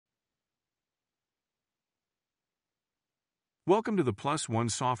Welcome to the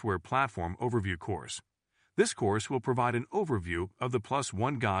PLUS+1 Software Platform Overview course. This course will provide an overview of the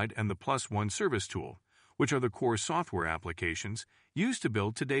PLUS+1 Guide and the PLUS+1 Service tool, which are the core software applications used to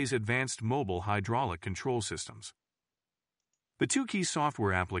build today's advanced mobile hydraulic control systems. The two key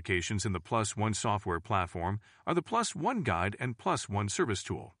software applications in the PLUS+1 software platform are the PLUS+1 Guide and PLUS+1 Service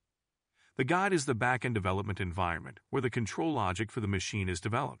tool. The Guide is the back-end development environment where the control logic for the machine is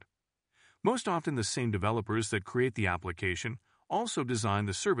developed. Most often the same developers that create the application also design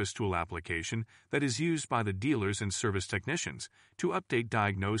the service tool application that is used by the dealers and service technicians to update,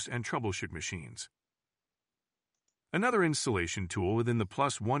 diagnose, and troubleshoot machines. Another installation tool within the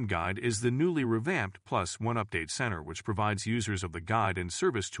PLUS+1 Guide is the newly revamped PLUS+1 Update Center, which provides users of the Guide and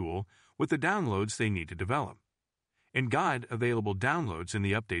Service tool with the downloads they need to develop. In Guide, available downloads in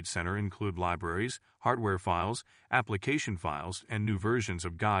the Update Center include libraries, hardware files, application files, and new versions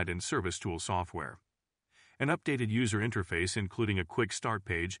of Guide and Service tool software. An updated user interface, including a quick start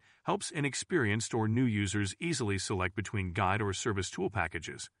page, helps inexperienced or new users easily select between Guide or Service tool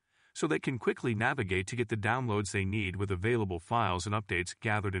packages, so they can quickly navigate to get the downloads they need with available files and updates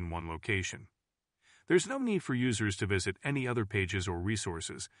gathered in one location. There's no need for users to visit any other pages or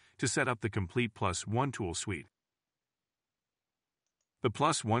resources to set up the complete PLUS+1 tool suite. The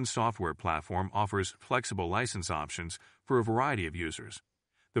PLUS+1 software platform offers flexible license options for a variety of users.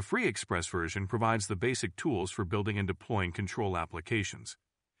 The free Express version provides the basic tools for building and deploying control applications.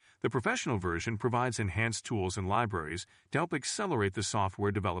 The professional version provides enhanced tools and libraries to help accelerate the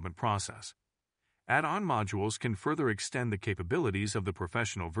software development process. Add-on modules can further extend the capabilities of the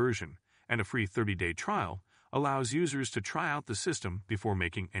professional version, and a free 30-day trial allows users to try out the system before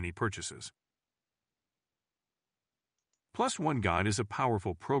making any purchases. PLUS+1 Guide is a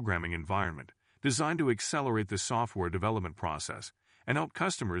powerful programming environment designed to accelerate the software development process and help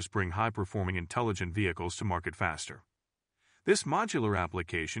customers bring high-performing intelligent vehicles to market faster. This modular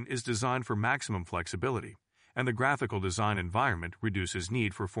application is designed for maximum flexibility, and the graphical design environment reduces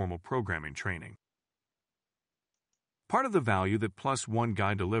need for formal programming training. Part of the value that PLUS+1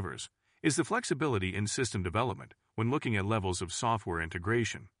 Guide delivers is the flexibility in system development when looking at levels of software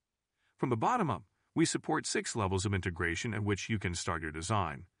integration. From the bottom up, we support 6 levels of integration at which you can start your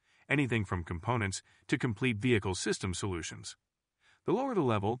design, anything from components to complete vehicle system solutions. The lower the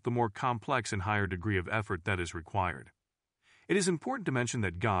level, the more complex and higher degree of effort that is required. It is important to mention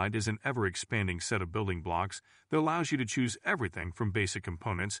that Guide is an ever-expanding set of building blocks that allows you to choose everything from basic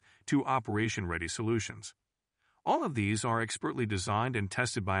components to operation-ready solutions. All of these are expertly designed and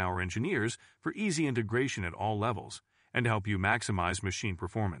tested by our engineers for easy integration at all levels and to help you maximize machine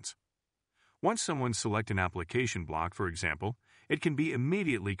performance. Once someone selects an application block, for example, it can be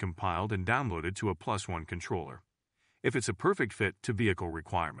immediately compiled and downloaded to a PLUS+1 controller, if it's a perfect fit to vehicle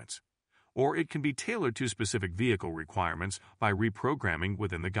requirements. Or it can be tailored to specific vehicle requirements by reprogramming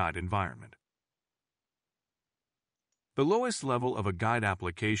within the Guide environment. The lowest level of a Guide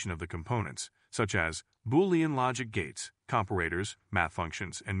application of the components, such as Boolean logic gates, comparators, math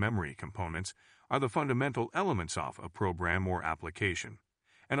functions, and memory components, are the fundamental elements of a program or application,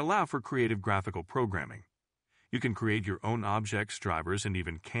 and allow for creative graphical programming. You can create your own objects, drivers, and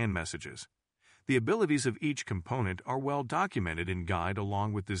even CAN messages. The abilities of each component are well documented in Guide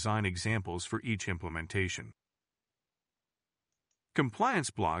along with design examples for each implementation. Compliance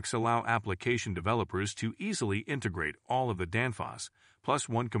blocks allow application developers to easily integrate all of the Danfoss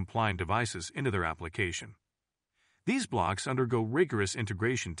PLUS+1 compliant devices into their application. These blocks undergo rigorous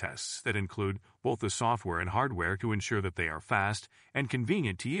integration tests that include both the software and hardware to ensure that they are fast and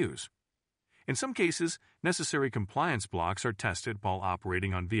convenient to use. In some cases, necessary compliance blocks are tested while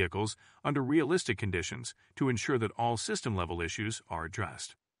operating on vehicles under realistic conditions to ensure that all system-level issues are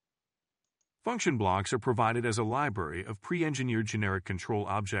addressed. Function blocks are provided as a library of pre-engineered generic control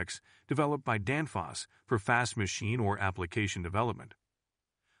objects developed by Danfoss for fast machine or application development.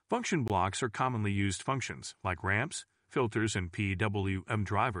 Function blocks are commonly used functions like ramps, filters, and PWM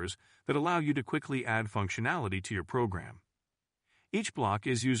drivers that allow you to quickly add functionality to your program. Each block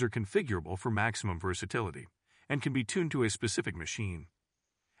is user configurable for maximum versatility and can be tuned to a specific machine.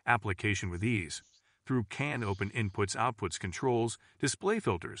 Application with ease through CAN open inputs-outputs controls, display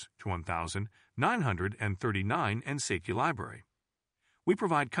filters to 1939 and safety library. We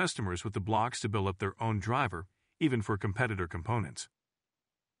provide customers with the blocks to build up their own driver, even for competitor components.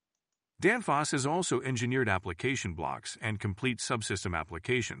 Danfoss has also engineered application blocks and complete subsystem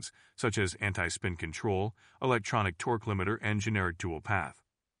applications, such as anti-spin control, electronic torque limiter, and generic dual path.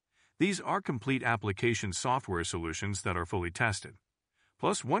 These are complete application software solutions that are fully tested.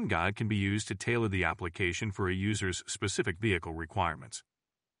 PLUS+1 Guide can be used to tailor the application for a user's specific vehicle requirements.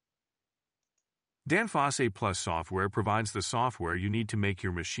 Danfoss A+ software provides the software you need to make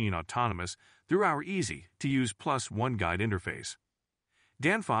your machine autonomous through our easy-to-use PLUS+1 GUIDE interface.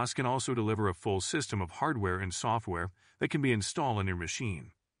 Danfoss can also deliver a full system of hardware and software that can be installed on your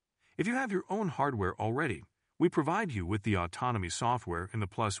machine. If you have your own hardware already, we provide you with the autonomy software in the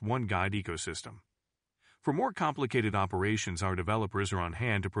PLUS+1 GUIDE ecosystem. For more complicated operations, our developers are on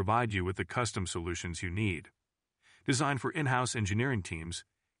hand to provide you with the custom solutions you need. Designed for in-house engineering teams,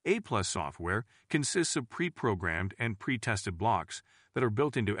 A+ software consists of pre-programmed and pre-tested blocks that are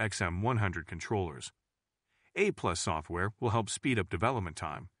built into XM100 controllers. A+ software will help speed up development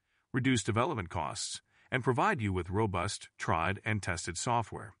time, reduce development costs, and provide you with robust, tried, and tested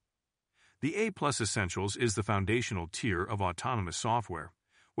software. The A+ Essentials is the foundational tier of autonomous software,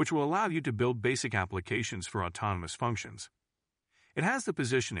 which will allow you to build basic applications for autonomous functions. It has the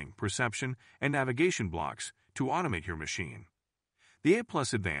positioning, perception, and navigation blocks to automate your machine. The A+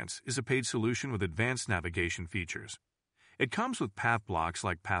 Advance is a paid solution with advanced navigation features. It comes with path blocks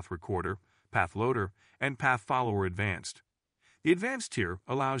like Path Recorder, Path Loader, and Path Follower Advanced. The Advanced tier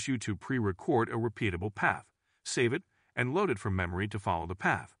allows you to pre-record a repeatable path, save it, and load it from memory to follow the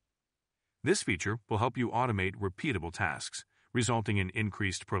path. This feature will help you automate repeatable tasks, resulting in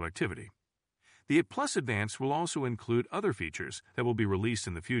increased productivity. The A+ Advanced will also include other features that will be released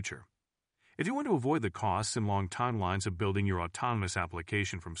in the future. If you want to avoid the costs and long timelines of building your autonomous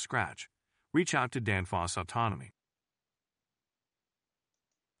application from scratch, reach out to Danfoss Autonomy.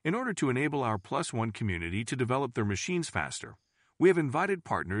 In order to enable our PLUS+1 community to develop their machines faster, we have invited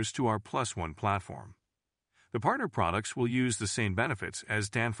partners to our PLUS+1 platform. The partner products will use the same benefits as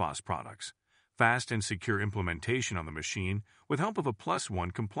Danfoss products: fast and secure implementation on the machine with help of a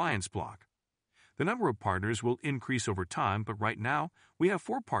PLUS+1 compliance block. The number of partners will increase over time, but right now we have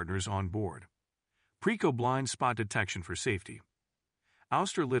 4 partners on board. Preco blind spot detection for safety,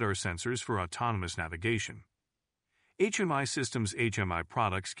 Ouster lidar sensors for autonomous navigation, HMI Systems HMI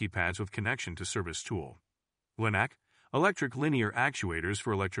products keypads with connection to service tool, LINAC electric linear actuators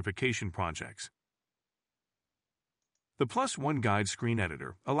for electrification projects. The PLUS+1 GUIDE Screen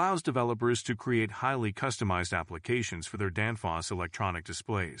Editor allows developers to create highly customized applications for their Danfoss electronic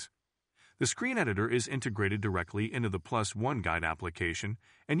displays. The Screen Editor is integrated directly into the PLUS+1 GUIDE application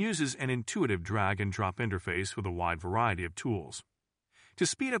and uses an intuitive drag-and-drop interface with a wide variety of tools. To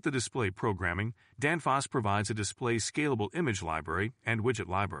speed up the display programming, Danfoss provides a display scalable image library and widget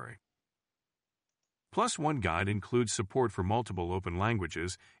library. PLUS+1 GUIDE includes support for multiple open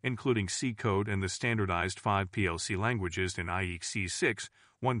languages, including C code and the standardized 5 PLC languages in IEC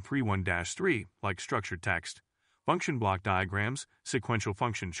 6.131-3, like structured text, function block diagrams, sequential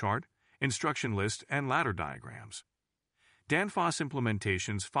function chart, instruction list, and ladder diagrams. Danfoss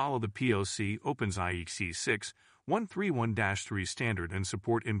implementations follow the PLC Opens IEC 6.131-3 standard and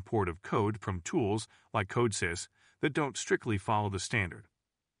support import of code from tools like CodeSys that don't strictly follow the standard.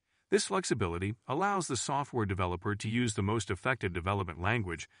 This flexibility allows the software developer to use the most effective development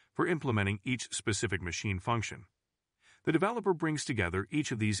language for implementing each specific machine function. The developer brings together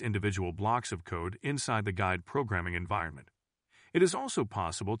each of these individual blocks of code inside the GUIDE programming environment. It is also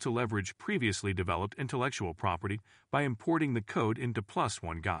possible to leverage previously developed intellectual property by importing the code into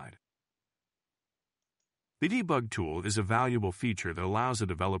PLUS+1 GUIDE. The Debug tool is a valuable feature that allows a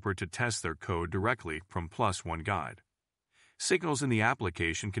developer to test their code directly from PLUS+1 GUIDE. Signals in the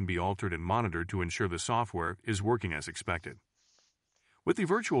application can be altered and monitored to ensure the software is working as expected. With the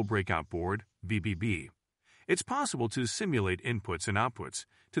Virtual Breakout Board, VBB, it's possible to simulate inputs and outputs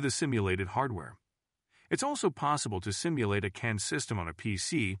to the simulated hardware. It's also possible to simulate a CAN system on a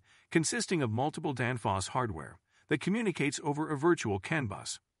PC consisting of multiple Danfoss hardware that communicates over a virtual CAN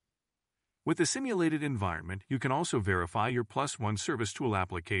bus. With the simulated environment, you can also verify your PLUS+1 Service tool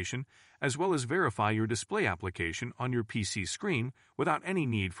application as well as verify your display application on your PC screen without any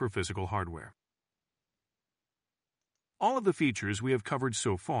need for physical hardware. All of the features we have covered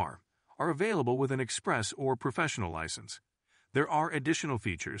so far are available with an Express or Professional license. There are additional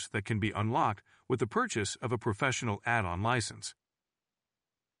features that can be unlocked with the purchase of a Professional add-on license.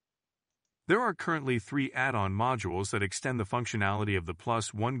 There are currently 3 add-on modules that extend the functionality of the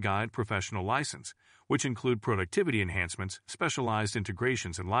PLUS+1 GUIDE Professional license, which include productivity enhancements, specialized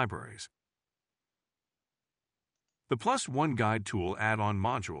integrations, and libraries. The PLUS+1 GUIDE Tool add-on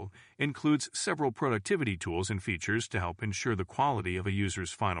module includes several productivity tools and features to help ensure the quality of a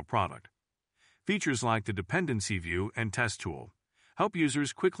user's final product. Features like the Dependency View and Test Tool help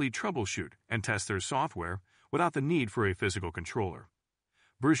users quickly troubleshoot and test their software without the need for a physical controller.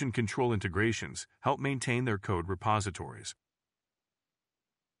 Version control integrations help maintain their code repositories.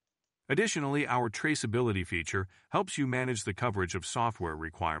 Additionally, our traceability feature helps you manage the coverage of software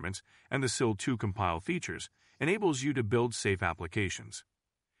requirements, and the SIL2 compile features enables you to build safe applications.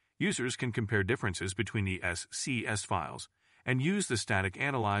 Users can compare differences between the SCS files and use the static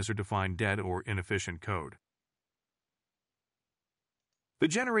analyzer to find dead or inefficient code. The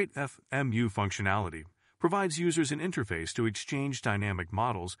Generate FMU functionality provides users an interface to exchange dynamic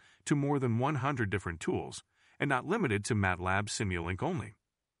models to more than 100 different tools, and not limited to MATLAB Simulink only.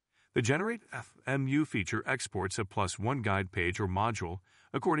 The Generate FMU feature exports a PLUS+1 guide page or module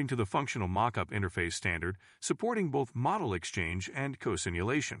according to the functional mockup interface standard, supporting both model exchange and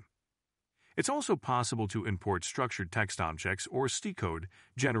co-simulation. It's also possible to import structured text objects or ST code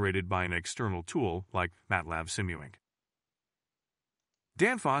generated by an external tool like MATLAB Simulink.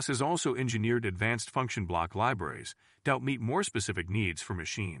 Danfoss has also engineered advanced function block libraries to help meet more specific needs for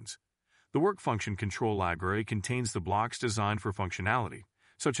machines. The work function control library contains the blocks designed for functionality,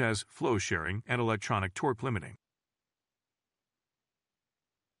 such as flow sharing and electronic torque limiting.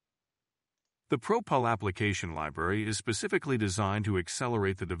 The ProPul application library is specifically designed to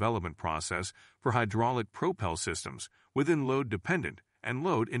accelerate the development process for hydraulic propel systems within load-dependent and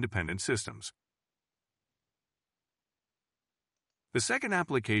load-independent systems. The second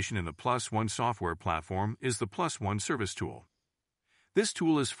application in the PLUS+1 software platform is the PLUS+1 Service tool. This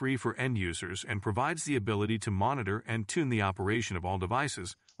tool is free for end users and provides the ability to monitor and tune the operation of all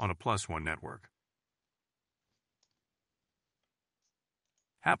devices on a PLUS+1 network.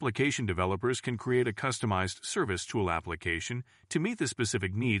 Application developers can create a customized service tool application to meet the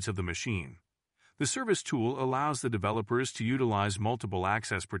specific needs of the machine. The service tool allows the developers to utilize multiple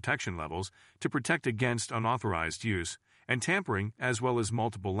access protection levels to protect against unauthorized use and tampering, as well as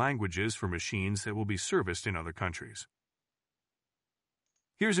multiple languages for machines that will be serviced in other countries.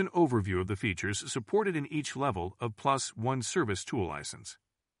 Here's an overview of the features supported in each level of PLUS+1 Service tool license.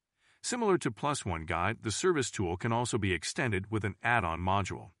 Similar to PLUS+1 Guide, the Service tool can also be extended with an add-on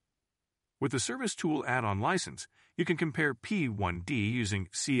module. With the Service tool add-on license, you can compare P1D using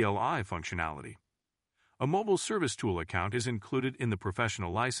CLI functionality. A mobile Service tool account is included in the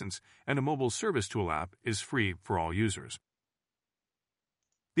professional license, and a mobile Service tool app is free for all users.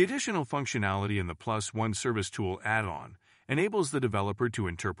 The additional functionality in the PLUS+1 Service tool add-on enables the developer to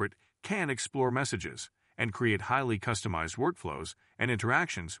interpret CAN explore messages and create highly customized workflows and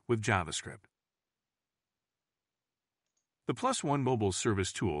interactions with JavaScript. The PLUS+1 Mobile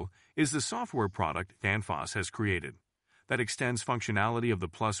Service tool is the software product Danfoss has created that extends functionality of the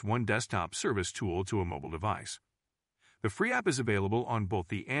PLUS+1 desktop service tool to a mobile device. The free app is available on both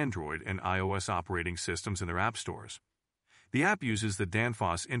the Android and iOS operating systems in their app stores. The app uses the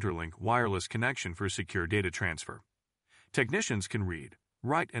Danfoss Interlink wireless connection for secure data transfer. Technicians can read,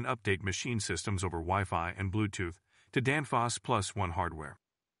 write, and update machine systems over Wi-Fi and Bluetooth to Danfoss PLUS+1 hardware.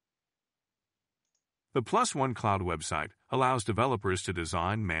 The PLUS+1 Cloud website allows developers to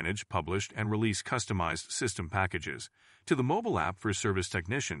design, manage, publish, and release customized system packages to the mobile app for service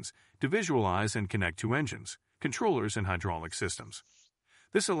technicians to visualize and connect to engines, controllers, and hydraulic systems.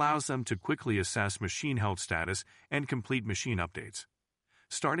 This allows them to quickly assess machine health status and complete machine updates.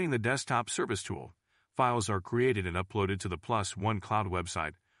 Starting the desktop service tool, files are created and uploaded to the PLUS+1 Cloud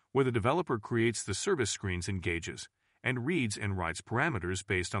website, where the developer creates the service screens and gauges, and reads and writes parameters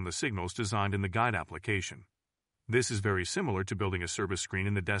based on the signals designed in the guide application. This is very similar to building a service screen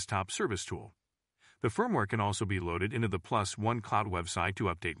in the desktop service tool. The firmware can also be loaded into the PLUS+1 Cloud website to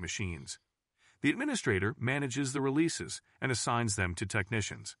update machines. The administrator manages the releases and assigns them to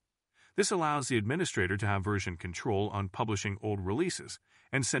technicians. This allows the administrator to have version control on publishing old releases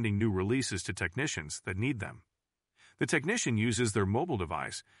and sending new releases to technicians that need them. The technician uses their mobile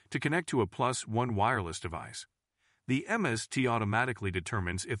device to connect to a PLUS+1 wireless device. The MST automatically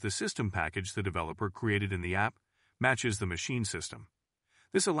determines if the system package the developer created in the app matches the machine system.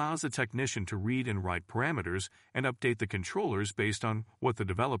 This allows the technician to read and write parameters and update the controllers based on what the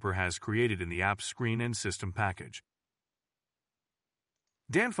developer has created in the app screen and system package.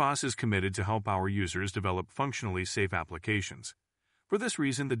 Danfoss is committed to help our users develop functionally safe applications. For this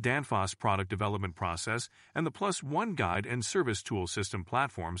reason, the Danfoss product development process and the PLUS+1 Guide and Service tool system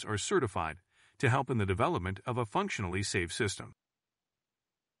platforms are certified to help in the development of a functionally safe system.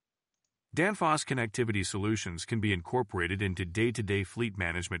 Danfoss connectivity solutions can be incorporated into day-to-day fleet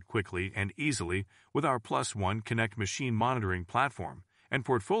management quickly and easily with our PLUS+1 Connect machine monitoring platform and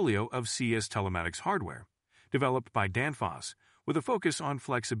portfolio of CS Telematics hardware, developed by Danfoss with a focus on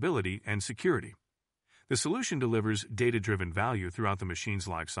flexibility and security. The solution delivers data-driven value throughout the machine's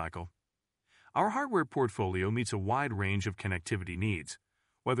lifecycle. Our hardware portfolio meets a wide range of connectivity needs,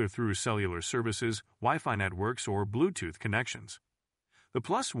 whether through cellular services, Wi-Fi networks, or Bluetooth connections. The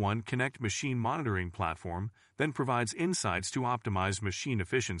PLUS+1 Connect machine monitoring platform then provides insights to optimize machine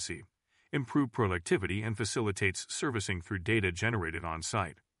efficiency, improve productivity, and facilitates servicing through data generated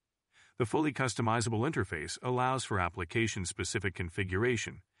on-site. The fully customizable interface allows for application-specific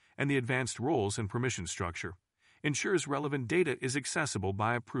configuration, and the advanced roles and permission structure ensures relevant data is accessible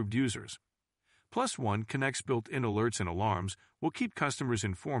by approved users. PLUS+1 Connect's built-in alerts and alarms will keep customers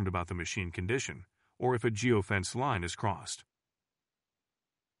informed about the machine condition, or if a geofence line is crossed.